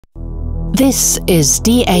This is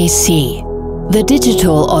DAC, the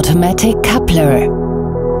digital automatic coupler.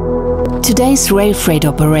 Today's rail freight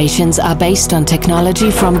operations are based on technology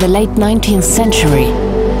from the late 19th century.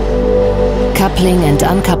 Coupling and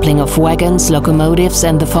uncoupling of wagons, locomotives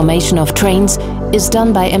and the formation of trains is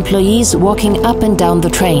done by employees walking up and down the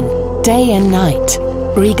train, day and night,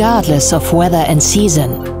 regardless of weather and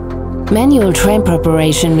season. Manual train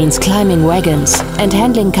preparation means climbing wagons and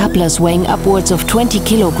handling couplers weighing upwards of 20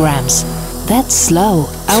 kilograms. That's slow,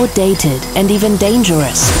 outdated and even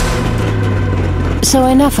dangerous. So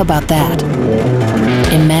enough about that.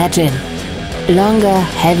 Imagine longer,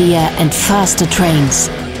 heavier and faster trains.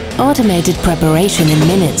 Automated preparation in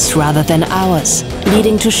minutes rather than hours,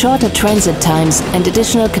 leading to shorter transit times and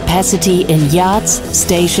additional capacity in yards,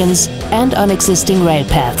 stations and on existing rail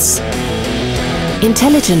paths.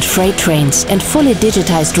 Intelligent freight trains and fully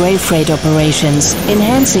digitized rail freight operations,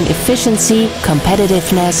 enhancing efficiency,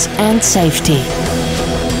 competitiveness and safety.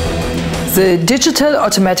 The digital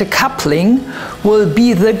automatic coupling will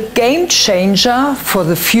be the game changer for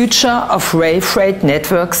the future of rail freight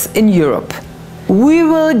networks in Europe. We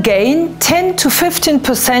will gain 10 to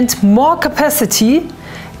 15% more capacity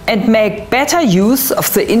and make better use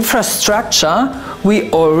of the infrastructure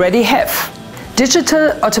we already have.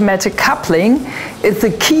 Digital automatic coupling is the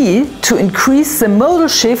key to increase the modal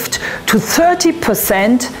shift to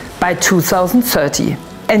 30% by 2030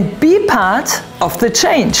 and be part of the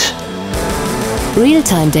change.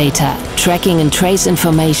 Real-time data, tracking and trace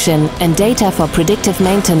information and data for predictive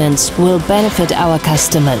maintenance will benefit our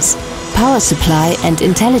customers. Power supply and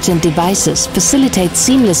intelligent devices facilitate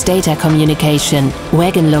seamless data communication,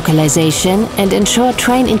 wagon localization and ensure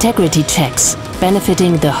train integrity checks,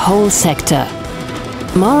 benefiting the whole sector.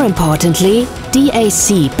 More importantly,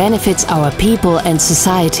 DAC benefits our people and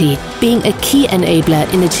society, being a key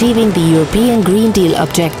enabler in achieving the European Green Deal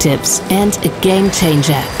objectives and a game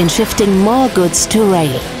changer in shifting more goods to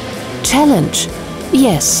rail. Challenge?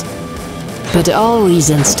 Yes. But all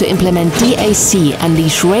reasons to implement DAC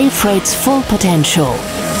unleash rail freight's full potential.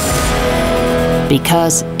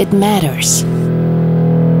 Because it matters.